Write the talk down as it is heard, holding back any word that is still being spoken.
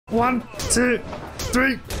1, 2,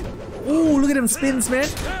 3. Ooh, look at them spins, man.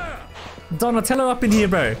 Donatello up in here,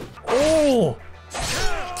 bro. Oh!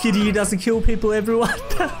 Kiryu doesn't kill people, everyone.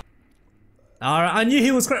 Alright, I knew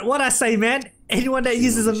he was great. What'd I say, man? Anyone that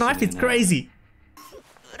uses a knife is crazy.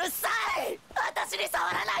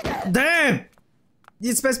 Damn!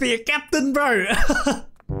 You're supposed to be a captain, bro.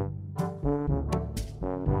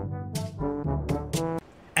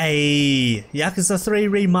 Hey, Yakuza 3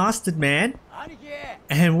 Remastered, man.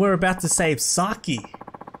 And we're about to save Saki.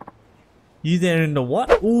 You there in the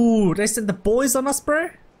what? Ooh, they sent the boys on us, bro?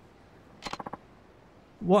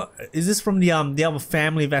 What? Is this from the other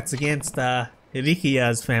family that's against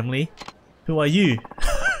Rikiya's family? Who are you?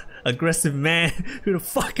 Aggressive man. Who the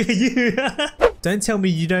fuck are you? Don't tell me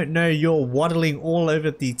you don't know you're waddling all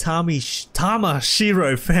over the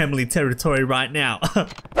Tamashiro family territory right now.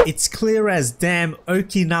 It's clear as damn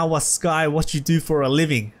Okinawa sky what you do for a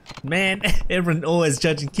living. Man, everyone always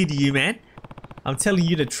judging Kiryu, man. I'm telling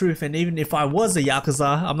you the truth, and even if I was a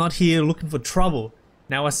Yakuza, I'm not here looking for trouble.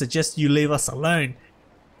 Now I suggest you leave us alone.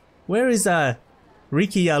 Where is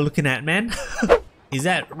Rikiya looking at, man? Is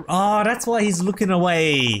that... Oh, that's why he's looking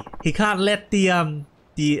away. He can't let the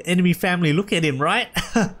enemy family look at him, right?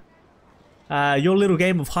 Your little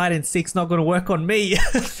game of hide and seek's not gonna work on me.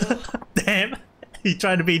 Damn. You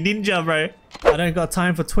trying to be ninja, bro. I don't got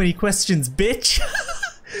time for 20 questions, bitch.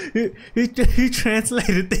 who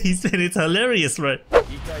translated these, and it's hilarious, bro.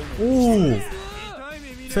 Ooh.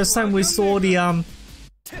 First time we saw the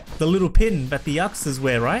little pin that the Yakuzas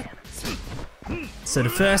wear, right? So the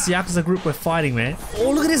first Yakuza group we're fighting, man.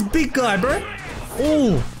 Oh, look at this big guy, bro.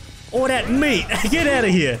 Oh, all that meat. Get out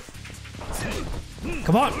of here.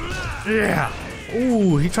 Come on. Yeah.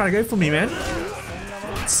 Ooh, he tried to go for me, man.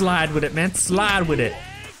 Slide with it, man. Slide with it.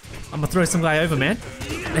 I'm gonna throw some guy over, man.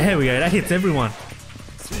 There we go. That hits everyone.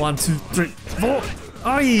 1, 2, 3, 4.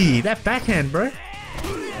 Oi, that backhand, bro.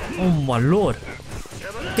 Oh my lord.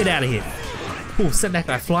 Get out of here. Oh, sent that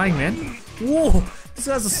guy flying, man. Whoa, this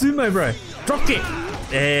guy's a sumo, bro. Drop kick.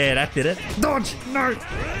 Yeah, that did it. Dodge. No.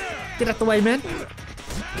 Get out the way, man.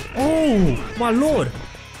 Oh, my lord.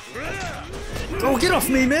 Oh, get off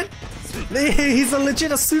me, man. He's a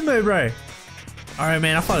legit sumo, bro. Alright,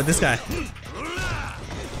 man, I followed this guy.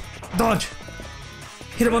 Dodge.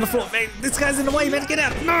 Hit him on the floor. Man, this guy's in the way, man. Get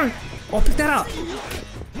out. No. Oh, pick that up.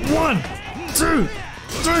 1, 2,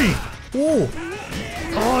 3. Whoa.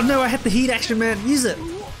 Oh, no, I had the heat action, man. Use it.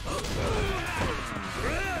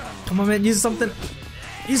 Come on, man. Use something.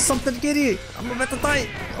 Use something to get here. I'm about to die.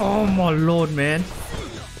 Oh, my lord, man.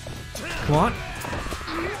 Come on.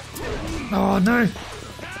 Oh, no.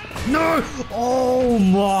 No! Oh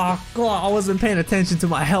my god, I wasn't paying attention to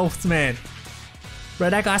my health, man.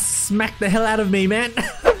 Bro, that guy smacked the hell out of me, man.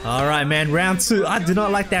 Alright, man, round 2. I do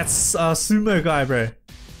not like that sumo guy, bro.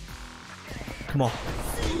 Come on.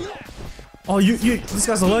 Oh, this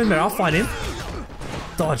guy's alone, man. I'll fight him.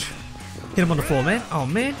 Dodge. Hit him on the floor, man. Oh,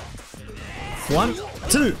 man. 1,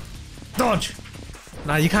 2. Dodge.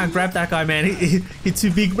 Nah, you can't grab that guy, man. He's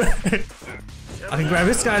too big, bro. I can grab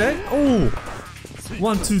this guy, though. Oh.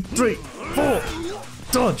 1, 2, 3, 4.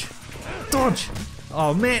 Dodge. Dodge.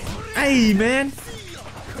 Oh, man. Hey, man.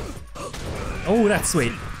 Oh, that's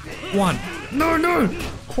sweet. 1. No, no.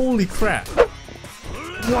 Holy crap.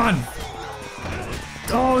 1.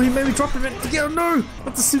 Oh, he made me drop him. Yeah, no.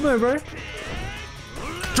 That's a sumo, bro.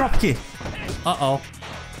 Drop kick. Uh-oh.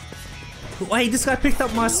 Wait, this guy picked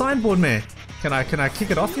up my signboard, man. Can I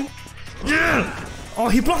kick it off him? Yeah. Oh,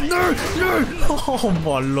 he blocked. No, no. Oh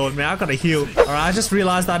my lord, man. I gotta heal. All right, I just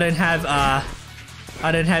realized I don't have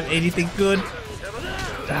anything good.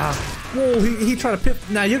 Whoa, he tried to pip.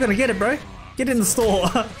 Now you're gonna get it, bro. Get in the store.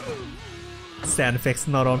 Sound effects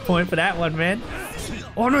not on point for that one, man.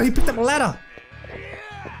 Oh no, he picked up a ladder.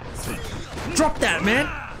 Drop that, man.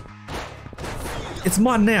 It's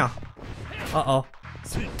mine now. Uh-oh.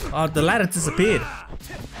 Oh, the ladder disappeared.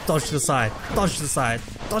 Dodge to the side. Dodge to the side.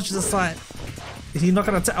 Dodge to the side. Is he not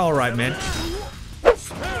gonna attack? Alright, man.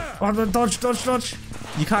 Oh, no, dodge, dodge, dodge.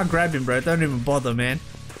 You can't grab him, bro. Don't even bother, man.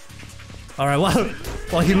 Alright, well,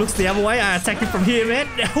 while he looks the other way, I attack him from here, man.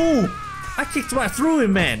 Ooh, I kicked right through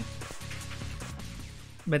him, man.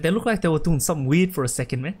 Man, they look like they were doing something weird for a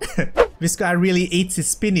second, man. This guy really eats his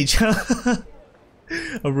spinach. It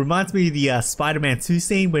reminds me of the Spider-Man 2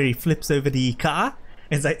 scene where he flips over the car.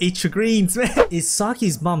 And it's like, eat your greens, man. Is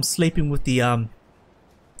Saki's mom sleeping with the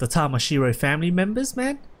Tamashiro family members,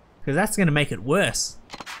 man? Because that's gonna make it worse.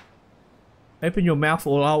 Open your mouth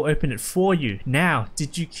or I'll open it for you. Now,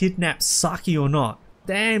 did you kidnap Saki or not?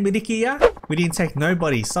 Damn, Rikiya. We didn't take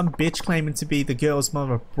nobody. Some bitch claiming to be the girl's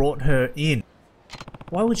mother brought her in.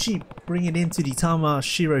 Why would she bring it into the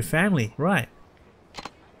Tamashiro family? Right.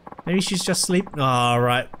 Maybe she's just sleeping. Oh,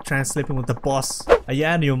 right. Trying sleeping with the boss. Are you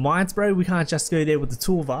out of your minds, bro? We can't just go there with the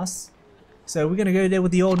two of us. So we're gonna go there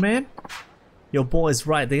with the old man? Your boy's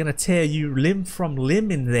right. They're gonna tear you limb from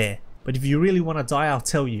limb in there. But if you really want to die, I'll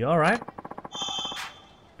tell you. Alright.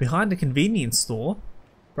 Behind the convenience store.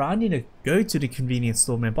 Bro, I need to go to the convenience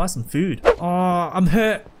store, man. Buy some food. Oh, I'm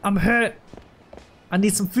hurt. I'm hurt. I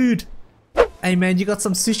need some food. Hey, man, you got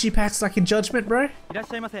some sushi packs like in Judgment, bro?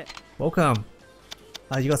 Welcome.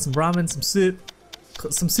 You got some ramen, some soup,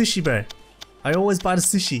 some sushi, bro. I always buy the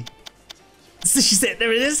sushi. The sushi set,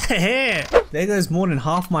 there it is. There goes more than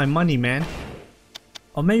half my money, man.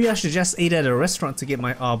 Or maybe I should just eat at a restaurant to get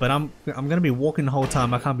my... Oh, but I'm gonna be walking the whole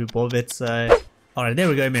time. I can't be bothered, so... Alright, there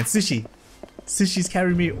we go, man. Sushi. Sushi's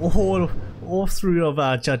carrying me all through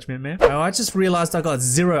of Judgment, man. Oh, I just realized I got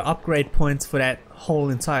 0 upgrade points for that whole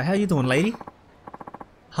entire... How you doing, lady?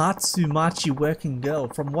 Hatsumachi working girl.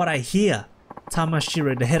 From what I hear,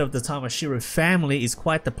 Tamashiro, the head of the Tamashiro family, is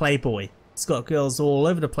quite the playboy. He's got girls all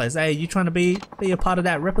over the place. Hey, you trying to be a part of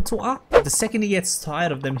that repertoire? The second he gets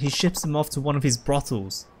tired of them, he ships them off to one of his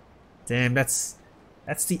brothels. Damn, that's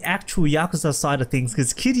the actual Yakuza side of things,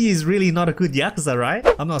 because Kiryu is really not a good Yakuza, right?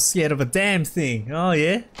 I'm not scared of a damn thing. Oh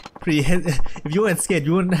yeah? If you weren't scared,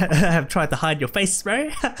 you wouldn't have tried to hide your face, bro.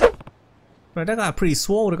 Bro, that guy pretty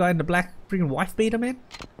swole, the guy in the black freaking wife beater, man.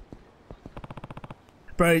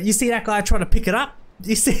 Bro, you see that guy trying to pick it up?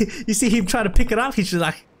 You see him trying to pick it up? He's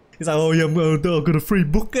like, oh yeah, I got a free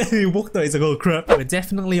book. He walked out, he's like, oh crap. We're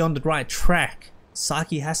definitely on the right track.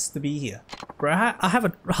 Saki has to be here. Bro, I have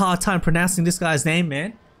a hard time pronouncing this guy's name,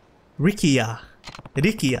 man. Rikia.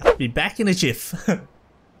 Be back in a jiff.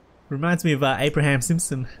 Reminds me of Abraham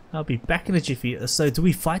Simpson. I'll be back in a jiffy. So do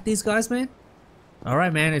we fight these guys, man?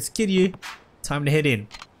 Alright, man, it's Kiryu. Time to head in.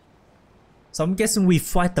 So I'm guessing we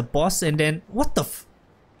fight the boss and then... What the f...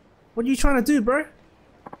 What are you trying to do, bro?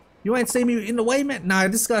 You ain't seen me in the way, man? Nah,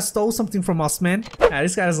 this guy stole something from us, man. Nah,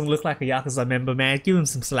 this guy doesn't look like a Yakuza member, man. Give him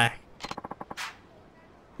some slack.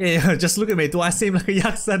 Yeah, just look at me. Do I seem like a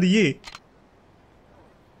Yakuza to you?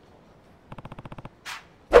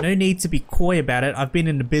 No need to be coy about it. I've been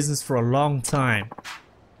in the business for a long time.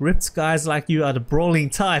 Ripped guys like you are the brawling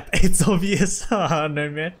type. It's obvious. Oh, no,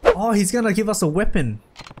 man. Oh, he's gonna give us a weapon.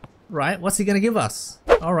 Right? What's he gonna give us?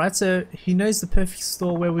 Alright, so he knows the perfect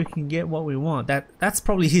store where we can get what we want. That's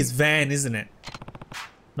probably his van, isn't it?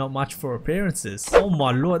 Not much for appearances. Oh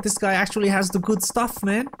my lord, this guy actually has the good stuff,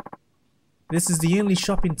 man. This is the only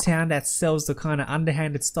shop in town that sells the kind of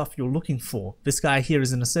underhanded stuff you're looking for. This guy here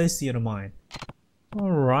is an associate of mine.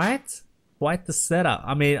 Alright. Quite the setup.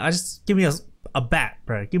 I mean, give me a bat,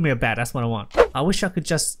 bro. Give me a bat, that's what I want. I wish I could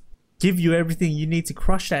just give you everything you need to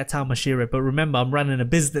crush that Tamashiro, but remember, I'm running a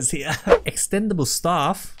business here. Extendable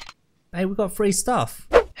staff? Hey, we got free stuff.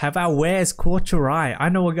 Have our wares caught your eye? I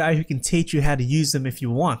know a guy who can teach you how to use them if you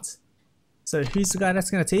want. So who's the guy that's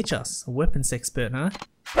going to teach us? A weapons expert, huh?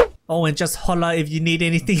 Oh, and just holla if you need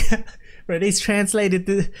anything. Bro, these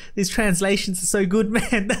translations are so good,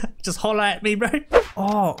 man. Just holla at me, bro.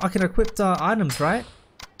 Oh, I can equip the items, right?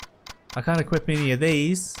 I can't equip any of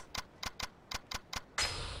these.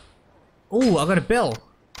 Oh, I got a bell.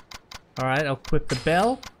 Alright, I'll equip the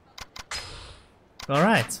bell.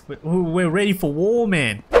 Alright, we're ready for war,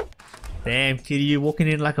 man. Damn, Kiryu walking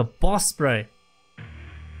in like a boss, bro.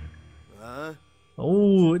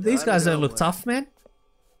 Oh, these guys don't look tough, man.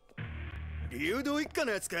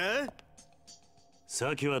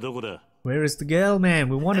 Where is the girl, man?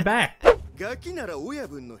 We want her back.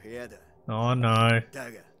 Oh no.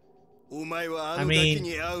 I mean,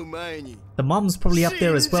 the mom's probably up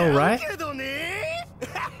there as well, right?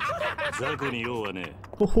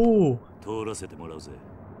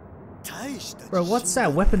 Bro, what's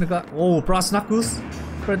that weapon? Oh, brass knuckles?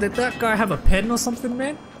 Bro, did that guy have a pen or something,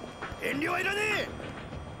 man?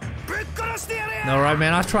 Alright,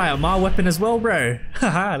 man, I'll try out my weapon as well, bro.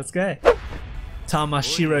 Haha, let's go.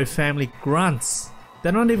 Tamashiro family grunts.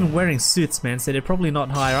 They're not even wearing suits, man, so they're probably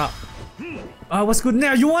not higher up. Oh, what's good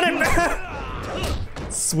now? You want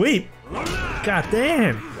it? Sweep. God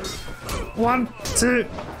damn. 1, 2,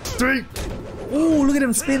 3. Ooh, look at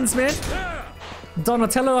them spins, man.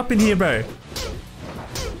 Donatello up in here, bro.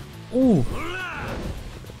 Ooh.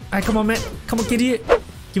 Hey, come on, man. Come on, Kiryu.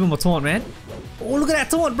 Give him a taunt, man. Oh, look at that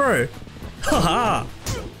taunt, bro. Haha.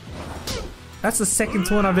 That's the second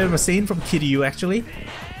taunt I've ever seen from Kiryu, actually.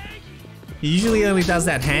 He usually only does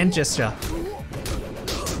that hand gesture.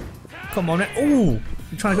 Come on, man. Ooh.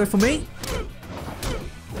 You trying to go for me?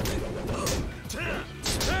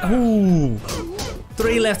 Ooh.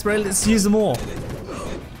 3 left, bro. Let's use them all.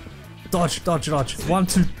 Dodge, dodge, dodge. 1,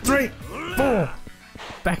 2, 3, 4.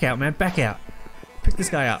 Back out, man. Back out. Pick this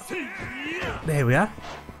guy up. There we are.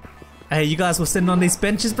 Hey, you guys were sitting on these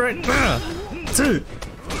benches, bro. 2,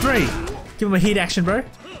 3. Give him a heat action, bro.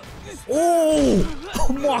 Oh!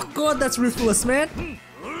 Oh my god, that's ruthless, man.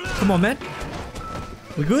 Come on, man.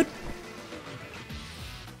 We good?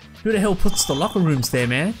 Who the hell puts the locker rooms there,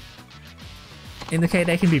 man? Indicate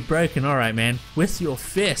they can be broken. Alright, man. With your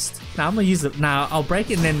fist. Now, I'm gonna use it. Now, I'll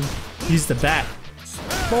break it and then use the bat.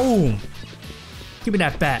 Boom! Give me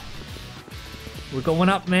that bat. We're going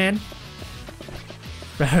up, man.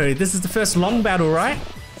 Bro, this is the first long battle, right?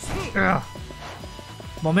 Ugh.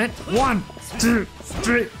 Come on, man. 1, 2,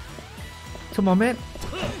 3. Come on, man.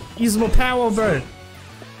 Use more power, bro.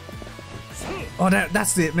 Oh,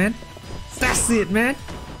 that's it, man. That's it, man.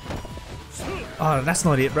 Oh, that's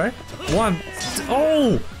not it, bro. 1, 2.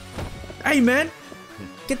 Oh! Hey, man.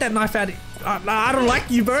 Get that knife out. I don't like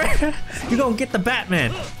you, bro. You're gonna get the bat,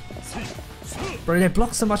 man. Bro, they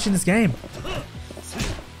block so much in this game.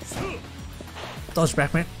 Dodge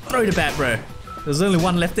back, man. Throw the bat, bro. There's only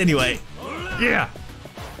one left anyway. Yeah.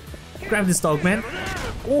 Grab this dog, man.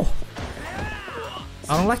 Oh.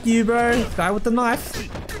 I don't like you, bro. Guy with the knife.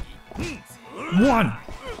 1.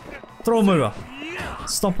 Throw him over.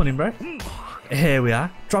 Stomp on him, bro. Here we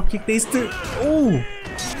are. Drop kick these two. Oh.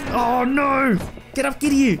 Oh, no. Get up,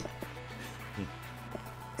 Kiryu.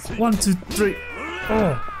 1, 2, 3.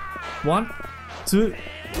 Oh. 1, 2.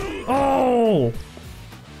 Oh.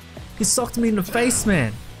 He socked me in the face,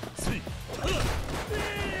 man.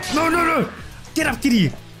 No, no, no. Get up,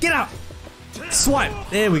 Kiryu. Get up. Swipe.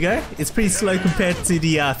 There we go. It's pretty slow compared to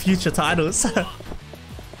the future titles.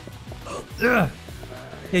 Yeah,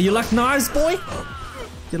 you like knives, boy?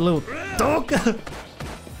 Get a little dog.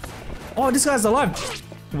 Oh, this guy's alive.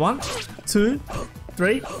 1, 2,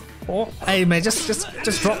 3, 4. Hey, man, just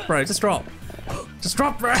drop, bro. Just drop. Just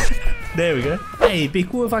drop, bro. There we go. Hey, it'd be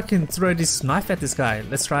cool if I can throw this knife at this guy.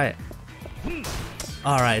 Let's try it.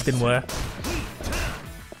 Alright, it didn't work.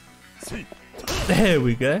 There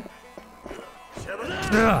we go.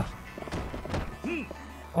 Ugh.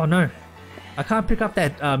 Oh no. I can't pick up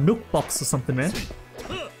that milk box or something, man.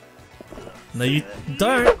 No, you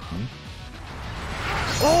don't.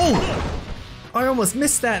 Oh! I almost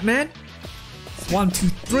missed that, man. 1, 2,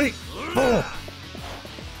 3, 4.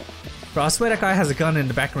 Bro, I swear that guy has a gun in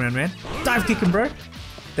the background, man. Dive kick him, bro.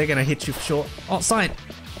 They're gonna hit you for sure. Oh, sign.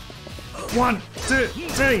 1, 2,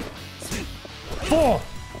 3, 4.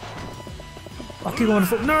 I'll keep on the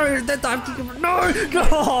foot. No, that dive kick him. No!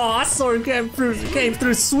 Oh, I saw him came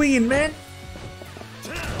through swinging, man.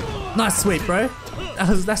 Nice sweep, bro.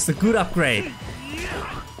 That's a good upgrade.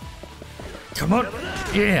 Come on.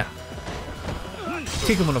 Yeah.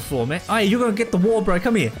 Kick him on the floor, man. Hey, you're gonna get the wall, bro.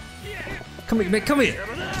 Come here. Come here, man. Come here.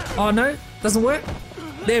 Oh, no. Doesn't work?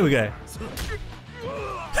 There we go.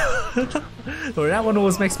 Well, that one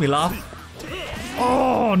always makes me laugh.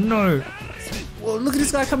 Oh, no. Well, look at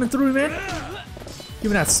this guy coming through, man.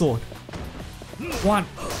 Give me that sword. 1,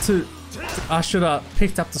 2. I should have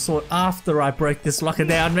picked up the sword after I break this locker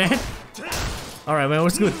down, man. Alright, man,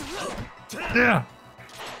 what's good? Yeah.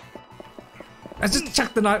 I just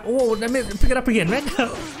chucked the knife. Oh, let me pick it up again, man.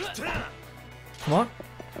 Come on.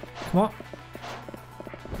 Come on.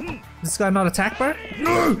 This guy not attack, bro?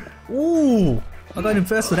 No! Ooh! I got him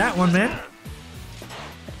first with that one, man.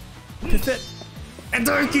 Piff it. And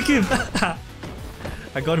don't kick him!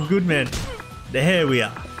 I got him good, man. There we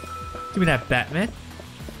are. Give me that bat, man.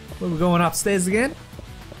 We're going upstairs again.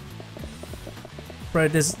 Bro,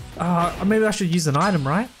 there's... maybe I should use an item,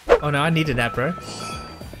 right? Oh no, I needed that, bro.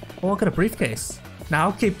 Oh, I got a briefcase. Now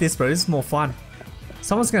I'll keep this, bro. This is more fun.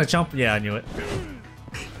 Someone's gonna jump. Yeah, I knew it.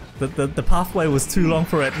 The pathway was too long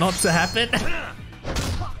for it not to happen.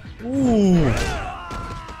 Ooh.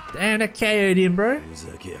 Damn, that KO'd him, bro.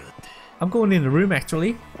 I'm going in the room,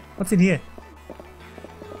 actually. What's in here?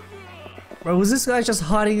 Bro, was this guy just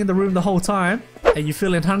hiding in the room the whole time? Are you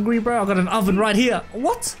feeling hungry, bro? I got an oven right here.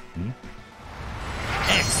 What?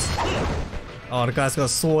 X. Oh, the guy's got a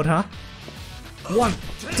sword, huh? 1,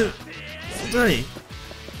 2, 3.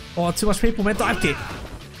 Oh, too much people, man. Dive kick.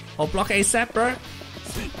 I'll block ASAP, bro.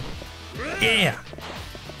 Yeah.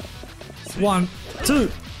 1, 2.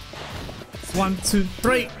 1, 2,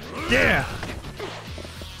 3. Yeah.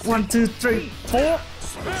 1, 2, 3, 4.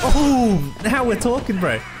 Oh, now we're talking,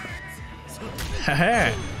 bro.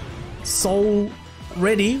 Haha. Soul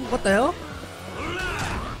ready. What the hell?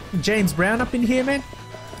 James Brown up in here, man.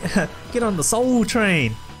 Get on the soul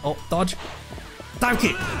train. Oh, dodge. Dive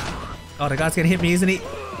kick. Oh, the guy's gonna hit me, isn't he?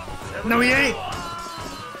 No, he ain't.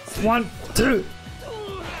 1, 2.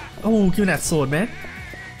 Oh, give me that sword, man.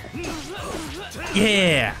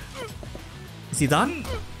 Yeah! Is he done?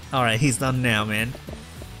 Alright, he's done now, man.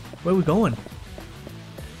 Where are we going?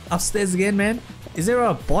 Upstairs again, man? Is there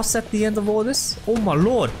a boss at the end of all this? Oh my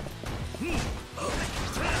lord!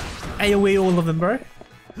 AoE all of them, bro.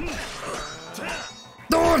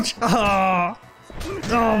 Dodge! Oh,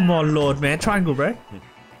 oh my lord, man. Triangle, bro.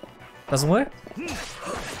 Doesn't work?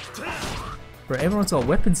 Bro, everyone's got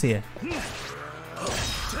weapons here.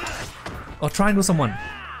 Oh, triangle someone.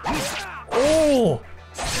 Oh!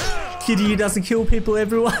 Kiryu doesn't kill people,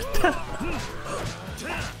 everyone.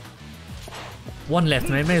 One left,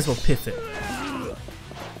 man. May as well piff it.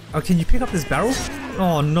 Oh, can you pick up this barrel?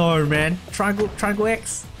 Oh no, man. Triangle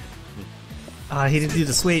X. Ah, he didn't do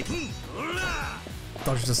the sweep.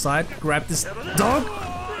 Dodge the side. Grab this dog.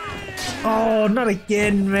 Oh, not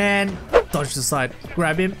again, man. Dodge the side.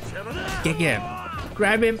 Grab him. Get him.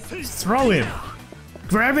 Grab him. Throw him.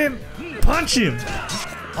 Grab him. Punch him.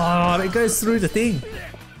 Oh, it goes through the thing.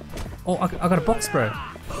 Oh, I got a box, bro.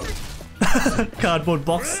 Cardboard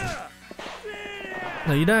box.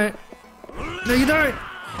 No, you don't. No, you don't.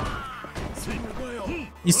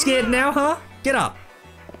 You scared now, huh? Get up.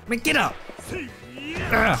 Man, get up.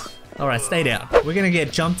 Alright, stay down. We're gonna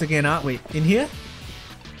get jumped again, aren't we? In here?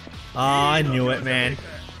 Oh, I knew it, man.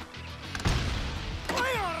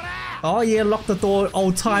 Oh yeah, lock the door,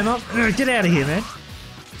 old timer. Get out of here, man.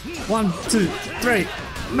 1, 2, 3.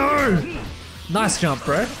 No! Nice jump,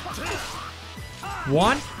 bro.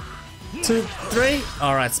 1, 2, 3.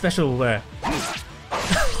 Alright, special.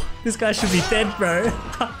 This guy should be dead, bro.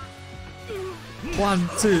 1,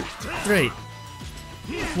 2, 3.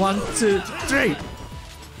 1, 2, 3.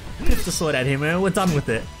 Pick the sword at him, man. We're done with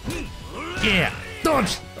it. Yeah.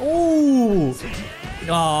 Dodge. Ooh.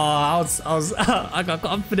 Oh, I got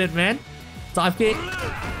confident, man. Dive kick.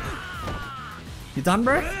 You done,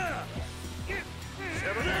 bro?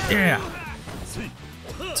 Yeah.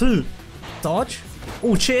 2. Dodge.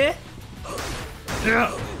 Oh, chair.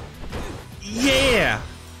 Yeah.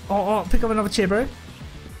 Oh, pick up another chair, bro.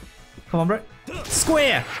 Come on, bro.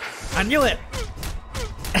 Square. I knew it.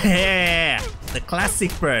 Yeah. The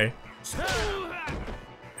classic, bro.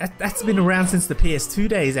 That's been around since the PS2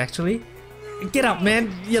 days, actually. Get up,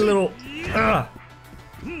 man. You little...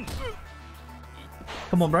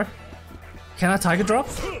 Come on, bro. Can I tiger drop?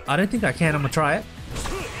 I don't think I can. I'm gonna try it.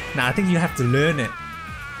 Nah, I think you have to learn it.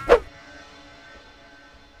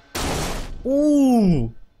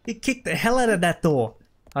 Ooh! He kicked the hell out of that door.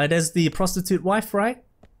 There's the prostitute wife, right?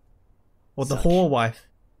 Or the whore wife.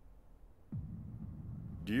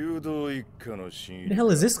 Who the hell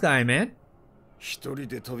is this guy, man?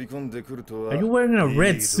 Are you wearing a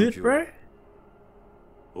red suit, bro?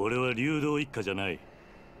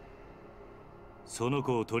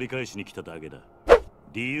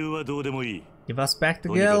 Give us back the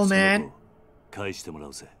girl, man.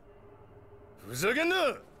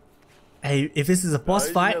 Hey, if this is a boss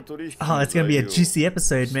fight, oh, it's gonna be a juicy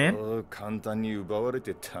episode, man.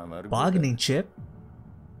 Bargaining chip.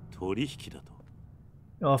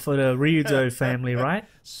 Oh, for the Ryudo family, right?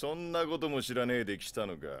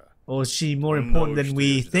 Or is she more important than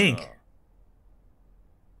we think?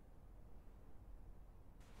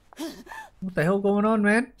 What the hell going on,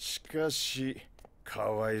 man? Hey,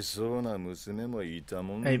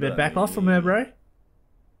 you better back off from her, bro.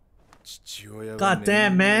 God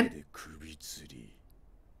damn, man.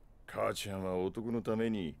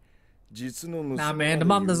 Nah, man, the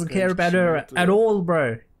mom doesn't care about her at all,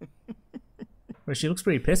 bro. Well, she looks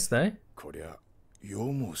pretty pissed, though.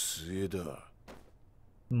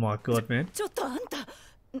 My god, man.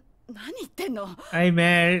 Hey,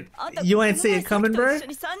 man. You ain't see it coming, bro?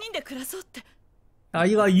 Oh,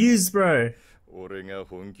 you got used, bro. Bro,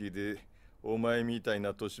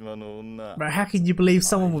 how can you believe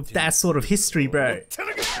someone with that sort of history, bro?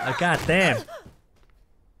 Oh, god damn.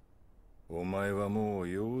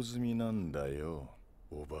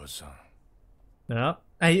 No.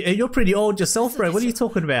 Hey, you're pretty old yourself, bro. What are you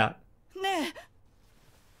talking about?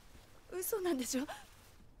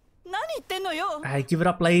 Hey, give it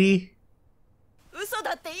up, lady.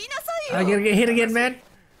 I gotta get hit again, man.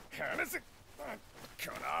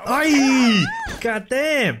 Aye! God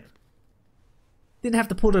damn. Didn't have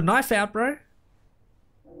to pull the knife out, bro.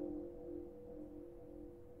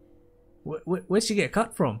 Where'd she get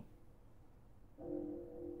cut from?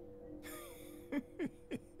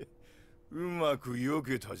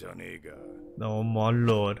 Oh my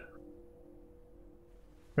lord.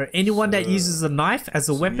 Bro, anyone that uses a knife as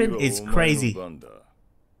a weapon is crazy.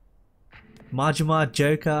 Majima,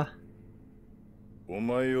 Joker.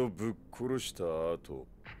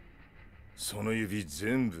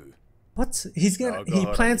 What? He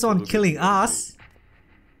plans on killing us?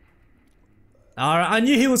 Alright, I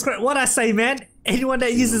knew he was crazy. What'd I say, man? Anyone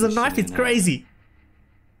that uses a knife is crazy.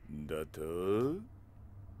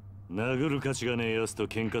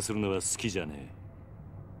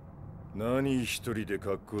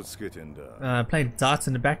 Playing darts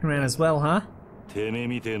in the background as well, huh?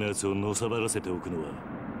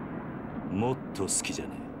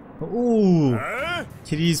 Ooh,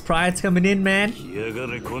 Kiryu's pride's coming in, man.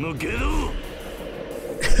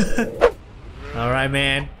 Alright,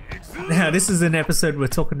 man. Now, this is an episode we're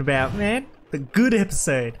talking about, man. The good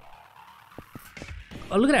episode.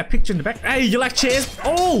 Oh, look at that picture in the back. Hey, you like chairs?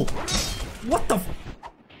 Oh! What the f...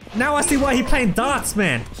 Now I see why he's playing darts,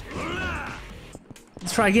 man.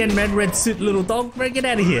 Let's try again, man. Red suit, little dog. Man, get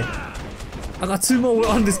out of here. I got 2 more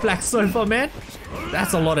on this black sofa, man.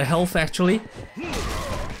 That's a lot of health, actually.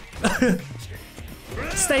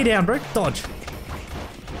 Stay down, bro. Dodge.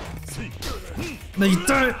 No, you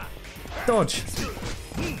don't. Dodge.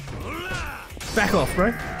 Back off,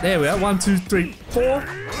 bro. There we are. 1, 2, 3, 4.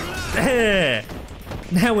 There.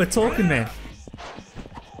 Now we're talking, man.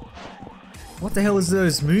 What the hell is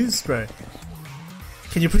those moves, bro?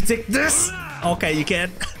 Can you predict this? Okay, you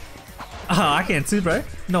can. Oh, I can too, bro.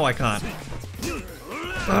 No, I can't.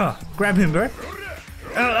 Grab him, bro.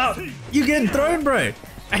 You getting thrown, bro.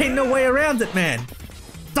 Ain't no way around it, man.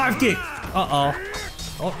 Dive kick. Oh,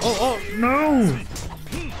 no.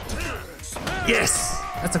 Yes.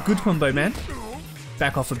 That's a good combo, man.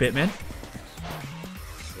 Back off a bit, man.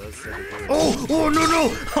 Oh,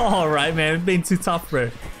 no. Alright, man. Being too tough, bro.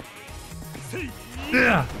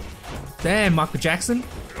 Yeah. Damn, Michael Jackson.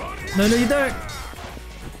 No, you don't.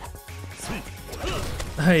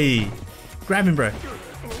 Hey. Grab him, bro.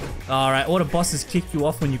 Alright, all the bosses kick you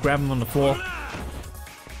off when you grab him on the floor.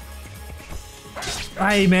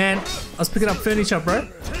 Hey, man. I was picking up furniture, bro.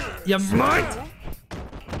 You might.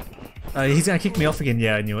 He's gonna kick me off again.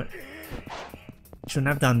 Yeah, I knew it. Shouldn't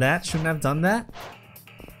have done that.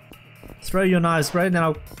 Throw your knives, bro, then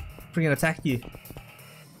I'll freaking attack you.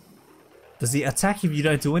 Does he attack if you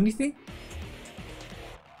don't do anything?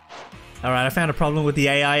 Alright, I found a problem with the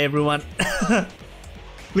AI, everyone.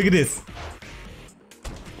 Look at this.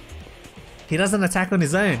 He doesn't attack on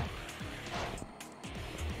his own.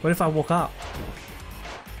 What if I walk up?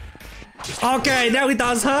 Okay, now he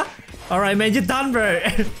does, huh? Alright, man, you're done, bro.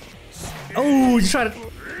 Oh, you try to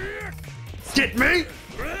get me?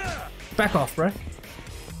 Back off, bro.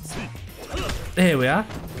 There we are.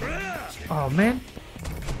 Oh, man.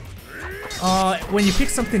 Oh, when you pick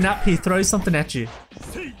something up, he throws something at you.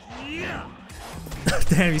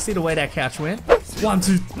 Damn, you see the way that couch went? 1,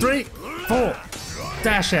 2, 3, 4.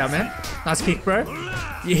 Dash out, man. Nice kick, bro.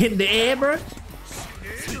 You hitting the air, bro.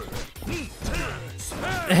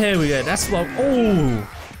 There we go. That's what. Oh,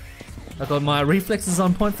 I got my reflexes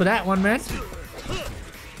on point for that one, man.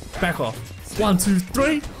 Back off. 1, 2,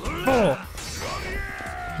 3, 4.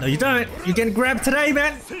 No, you don't. You're getting grabbed today,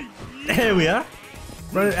 man. There we are.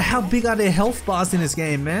 Bro, how big are their health bars in this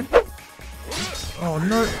game, man? Oh,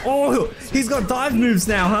 no. Oh, he's got dive moves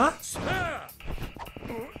now, huh?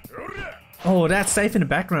 Oh, that's safe in the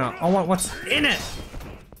background. I want what's in it.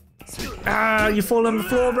 You fall on the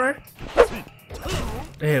floor, bro.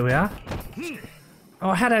 There we are.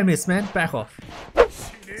 Oh, how'd I miss, man? Back off.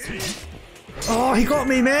 Oh, he got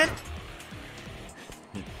me, man.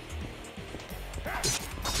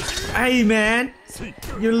 Hey, man.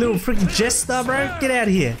 You little freaking jester, bro. Get out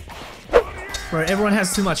of here. Bro, everyone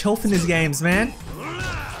has too much health in these games, man.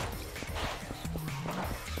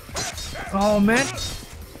 Oh, man.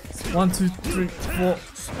 1, 2, 3, 4,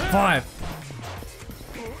 5.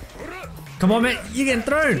 Come on, man. You're getting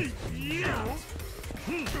thrown.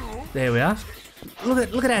 There we are.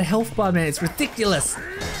 Look at that health bar, man. It's ridiculous.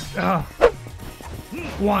 1,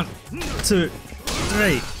 2,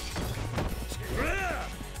 3.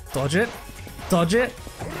 Dodge it. Dodge it.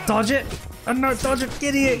 Dodge it. Oh no, dodge it.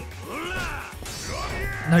 Get here.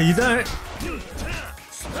 No, you don't.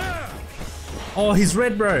 Oh, he's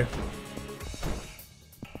red, bro.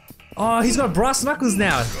 Oh, he's got brass knuckles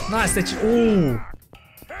now. Nice. That you. Ooh.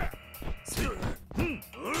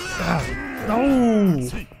 No.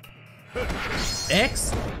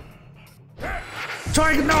 X.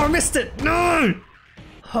 Try. No, I missed it. No.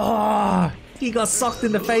 Oh, he got socked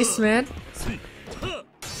in the face, man.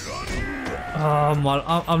 Oh my,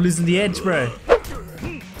 I'm losing the edge, bro.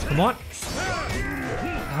 Come on.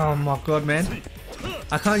 Oh my god, man.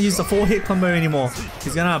 I can't use the 4-hit combo anymore.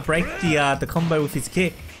 He's gonna break the combo with his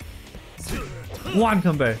kick. 1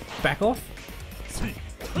 combo. Back off.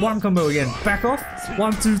 1 combo again. Back off.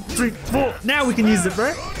 1, 2, 3, 4. Now we can use it,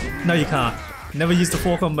 bro. No, you can't. Never used the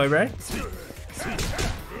 4 combo, bro.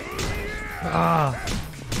 Ah.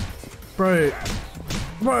 Bro,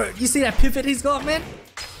 you see that pivot he's got, man?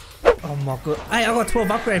 Oh my god. Hey, I got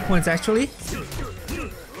 12 upgrade points actually.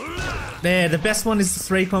 There, the best one is the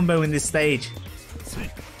 3 combo in this stage.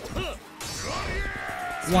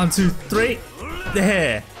 1, 2, 3.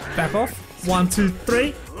 There. Back off. 1, 2,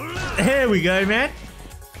 3. There we go, man.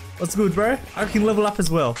 What's good, bro? I can level up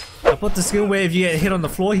as well. I put the skill where if you get hit on the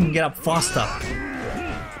floor, you can get up faster.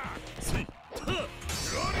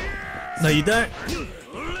 No, you don't.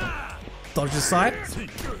 Dodge the side.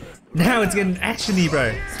 Now it's getting actiony,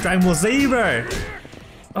 bro. Dragon Ball Z, bro.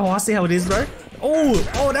 Oh, I see how it is, bro.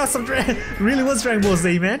 Oh, that's some really was Dragon Ball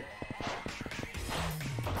Z, man.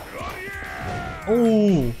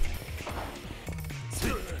 Oh.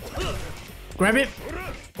 Grab it.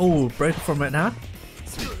 Oh, broke from it now.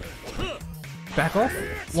 Back off.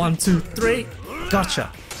 1, 2, 3.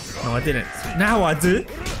 Gotcha. No, I didn't. Now I do.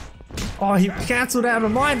 Oh, he cancelled out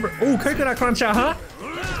of mine, bro. Oh, coconut cruncher, huh?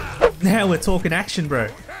 Now we're talking action, bro.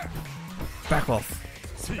 Back off.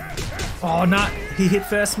 Oh, no. He hit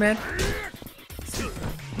first, man.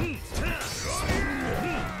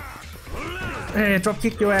 Hey, drop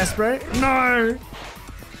kick your ass, bro. No.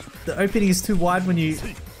 The opening is too wide when you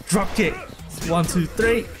drop kick. 1, 2,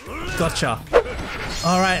 3. Gotcha.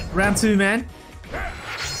 Alright, round 2, man.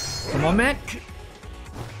 Come on, man.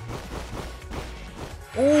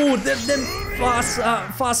 Oh, them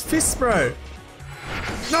fast fists, bro.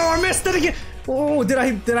 No, I missed it again. Oh, did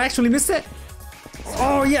I actually miss it?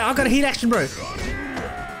 Oh yeah, I got a heat action, bro.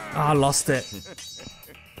 Oh, I lost it.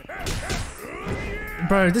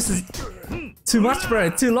 Bro, this is too much, bro.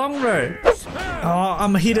 Too long, bro. Oh,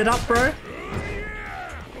 I'm heated up, bro.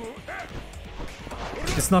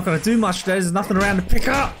 It's not gonna do much, though. There's nothing around to pick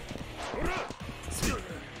up.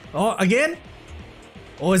 Oh, again?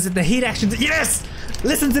 Or is it the heat action? Yes!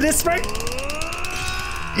 Listen to this, bro.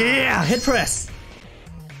 Yeah, head press.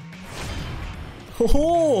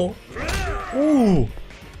 Oh, ooh,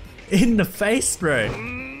 in the face, bro.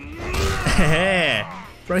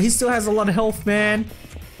 Bro, he still has a lot of health, man.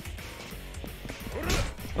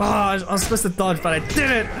 Oh, I was supposed to dodge, but I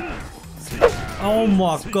didn't. Oh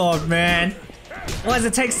my god, man. Why does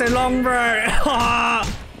it take so long, bro?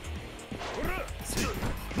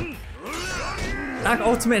 Like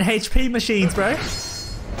ultimate HP machines, bro.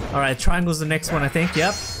 Alright, triangle's the next one, I think.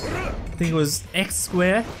 Yep. I think it was X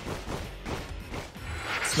square.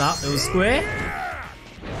 Snap, it was square.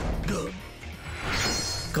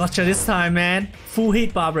 Gotcha this time, man. Full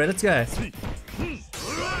heat bar, bro. Let's go.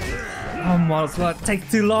 Oh my god, take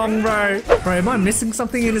too long, bro. Bro, am I missing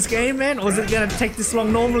something in this game, man? Or is it gonna take this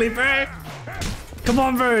long normally, bro? Come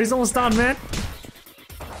on, bro. He's almost done, man.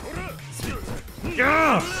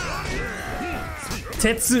 Yeah.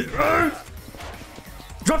 Tetsu.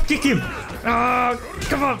 Drop kick him.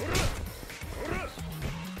 Come on.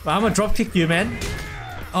 I'm gonna drop kick you, man.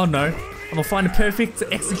 Oh no. I'm gonna find a perfect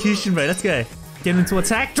execution, bro. Let's go. Get him to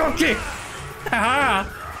attack. Drop kick. Haha.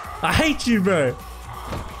 I hate you, bro.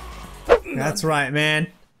 That's right, man.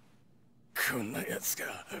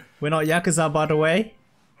 We're not Yakuza, by the way.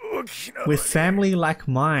 We're family like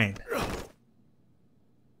mine.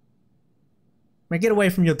 Man, get away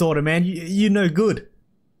from your daughter, man. You know good.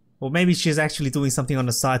 Or maybe she's actually doing something on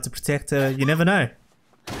the side to protect her. You never know.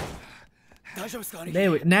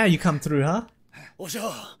 There now you come through, huh?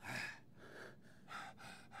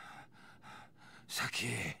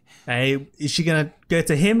 Hey, is she gonna go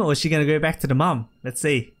to him or is she gonna go back to the mum? Let's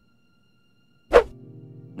see.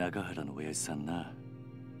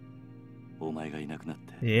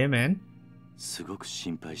 Yeah, man.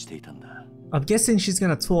 I'm guessing she's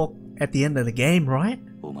gonna talk at the end of the game, right?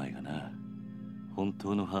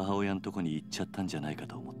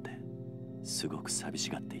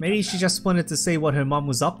 Maybe she just wanted to see what her mum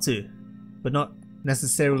was up to, but not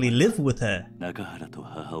necessarily live with her.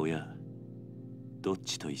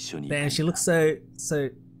 Damn, she looks so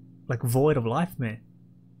like void of life, man.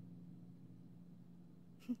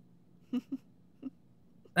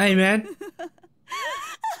 Hey, man.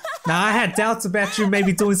 Nah, I had doubts about you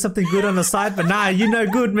maybe doing something good on the side, but nah, you know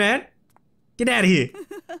good, man. Get out of here.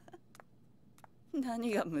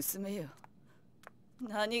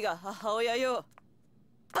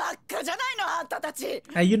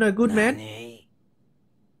 Hey, you know good, man.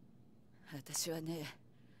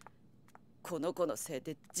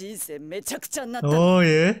 Oh,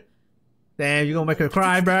 yeah. Damn, you gonna make her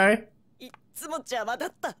cry, bro.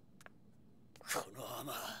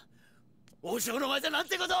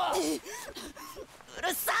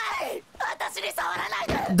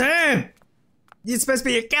 Damn! You're supposed to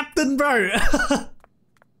be a captain, bro!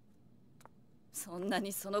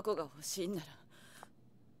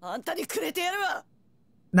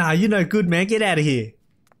 Nah, you're no good, man. Get out of here.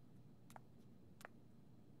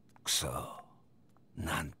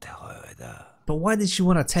 But why did she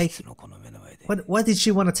want to take... Why did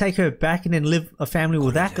she want to take her back and then live a family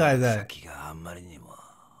with that guy, though?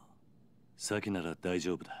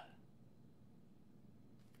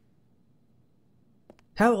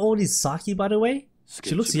 How old is Saki, by the way?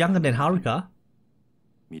 She looks younger than Haruka.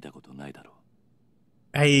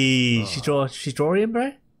 Hey, she draw him,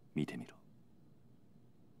 bro?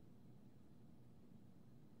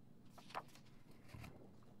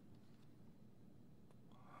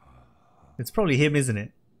 It's probably him, isn't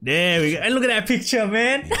it? There we go. And look at that picture,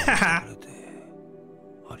 man.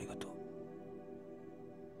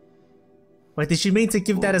 Wait, did she mean to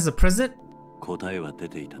give that as a present?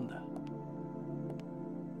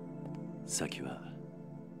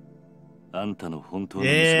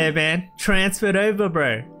 Yeah, man. Transferred over,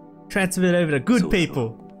 bro. Transferred over to good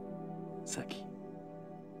people.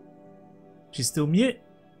 She's still mute.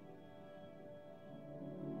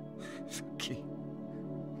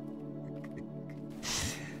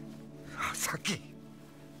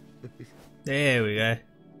 There we go.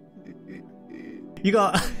 You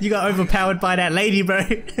got overpowered by that lady, bro.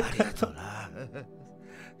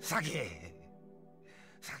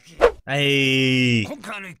 Hey.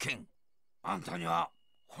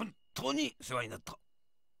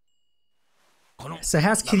 So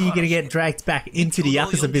how's Kiryu gonna get dragged back into the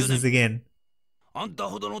Yakuza business again?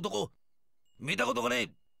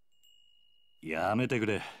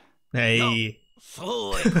 Hey.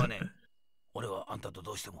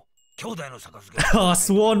 Oh,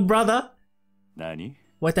 sworn brother?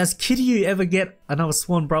 Wait, does Kiryu ever get another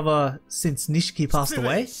sworn brother since Nishiki passed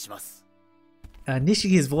away?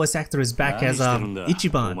 Nishiki's voice actor is back as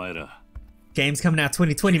Ichiban. Game's coming out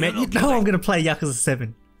 2020, man. You know I'm gonna play Yakuza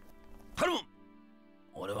 7.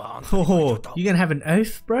 Oh, you gonna have an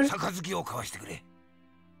oath, bro?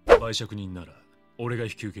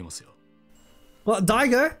 What,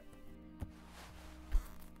 Daigo?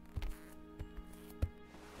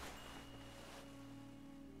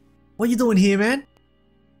 What you doing here, man?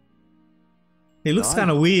 He looks kind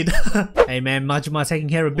of weird. Hey man, Majima taking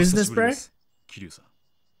care of business, bro?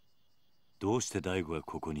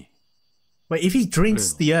 Wait, if he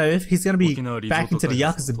drinks the oath, he's gonna be back into the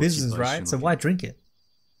Yakuza business, right? So why drink it?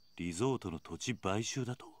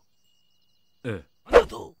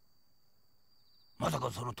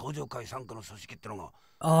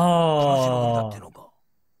 Oh.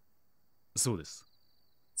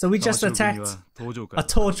 So we just attacked a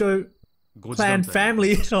Tojo clan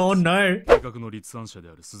family. Oh no.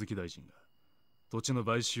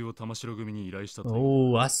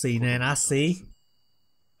 Oh, I see, man. I see.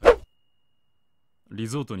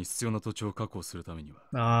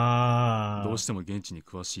 Ah.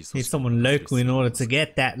 Need someone local in order to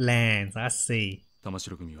get that land. I see.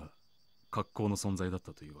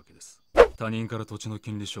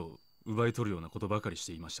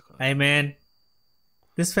 Hey man.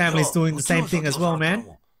 This family's doing the same thing as well, man.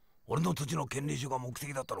 Yeah.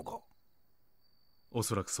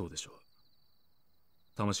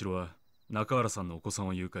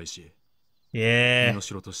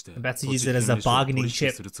 About to use it as a bargaining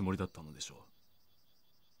chip.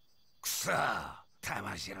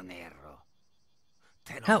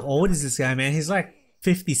 How old is this guy, man? He's like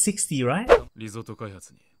 50, 60, right?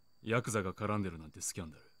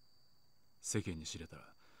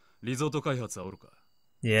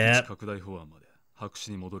 Yeah.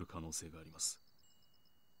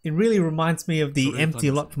 It really reminds me of the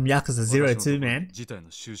empty lot from Yakuza 0 too, man.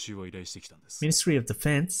 Ministry of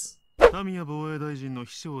Defense. Who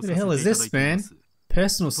the hell is this, man?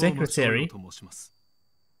 Personal secretary.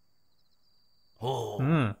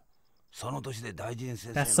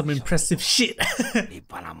 That's some impressive shit.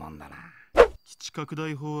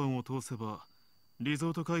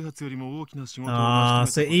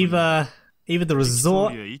 So either the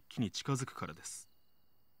resort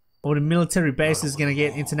or the military base is gonna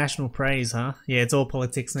get international praise, huh? Yeah, it's all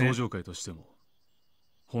politics now.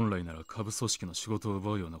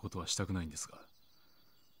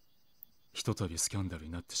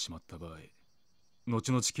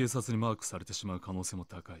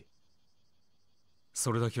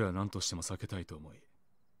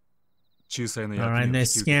 Alright, no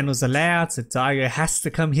scandals allowed, so Daigo has to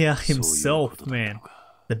come here himself, man.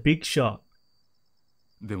 The big shot.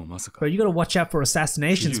 But you gotta watch out for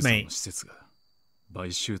assassinations, mate.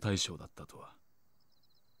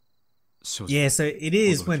 Yeah, so it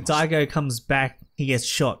is when Daigo comes back, he gets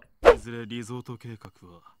shot.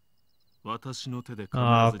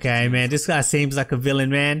 Okay, man, this guy seems like a villain,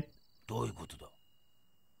 man.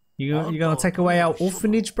 You gonna take away our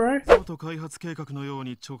orphanage, bro?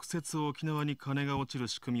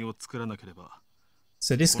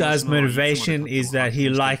 So this guy's motivation is that he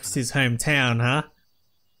likes his hometown, huh?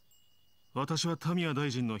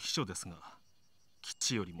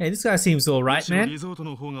 Hey, this guy seems alright, man.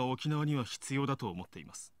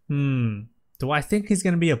 Do I think he's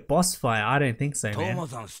gonna be a boss fight? I don't think so, man.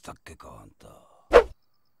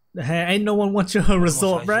 Hey, ain't no one wants your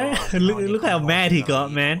resort, bro. look how mad he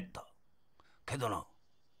got, man.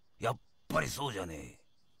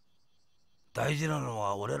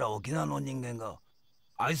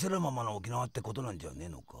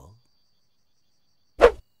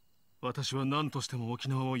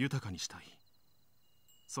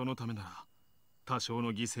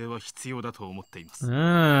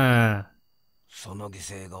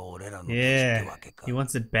 Yeah, he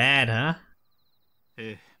wants it bad, huh?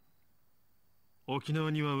 Hey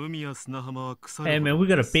man, we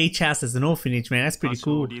got a beach house as an orphanage, man. That's pretty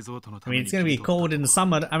cool. I mean, it's gonna be cold in the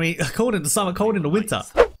summer. I mean, cold in the summer, cold in the winter.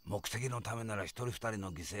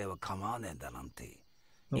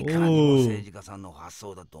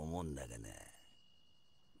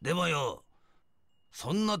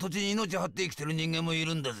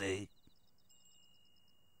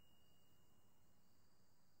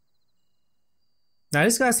 Now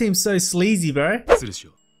this guy seems so sleazy, bro.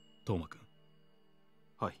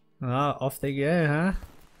 Oh, off they go, huh?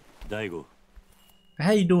 Daigo.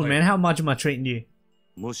 How you doing, man? How much am I treating you?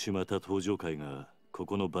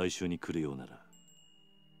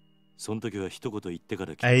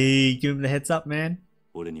 Hey, give him the heads up, man.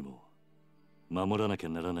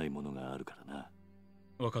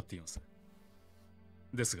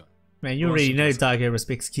 Man, you already know Daigo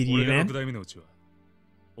respects Kiryu, man.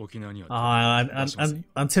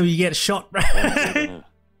 Until you get shot, bro.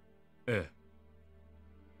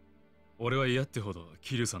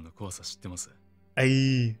 Hey.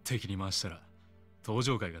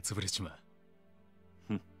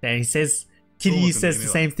 And he says, Kiryu says the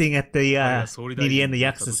same thing at the near the end of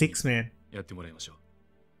Yakuza 6, man.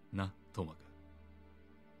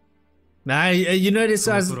 Nah, you know this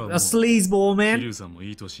guy's a sleazeball, man.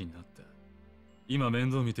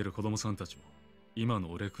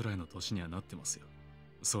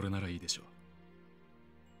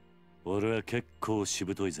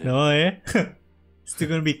 Oh yeah? Still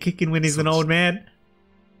gonna be kicking when he's an old man?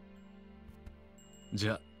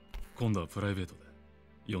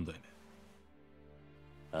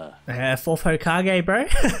 Fourth Hokage, bro?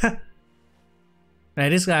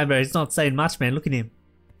 Man, this guy, bro, he's not saying much, man. Look at him.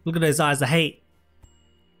 Look at those eyes of hate.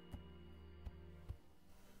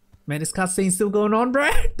 Man, this cutscene's still going on, bro?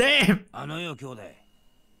 Damn!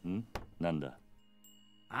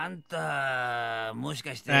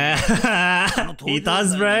 He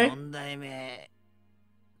does, bro.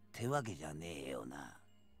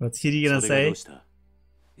 What's Kiryu gonna say?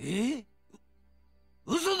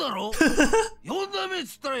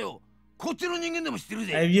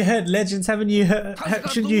 Have you heard legends? Haven't you heard?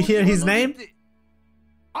 Shouldn't you hear his name?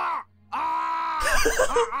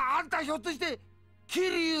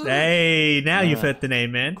 Hey, now you've heard the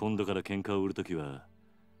name, man.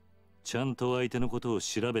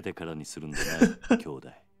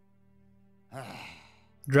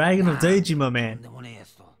 Dragon of Dojima, man.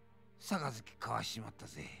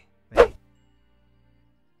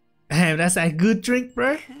 Damn, that's that good drink,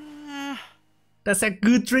 bro. That's that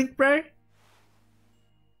good drink, bro.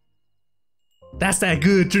 That's that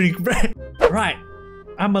good drink, bro. Right,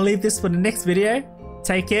 I'm gonna leave this for the next video.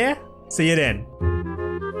 Take care. See you then.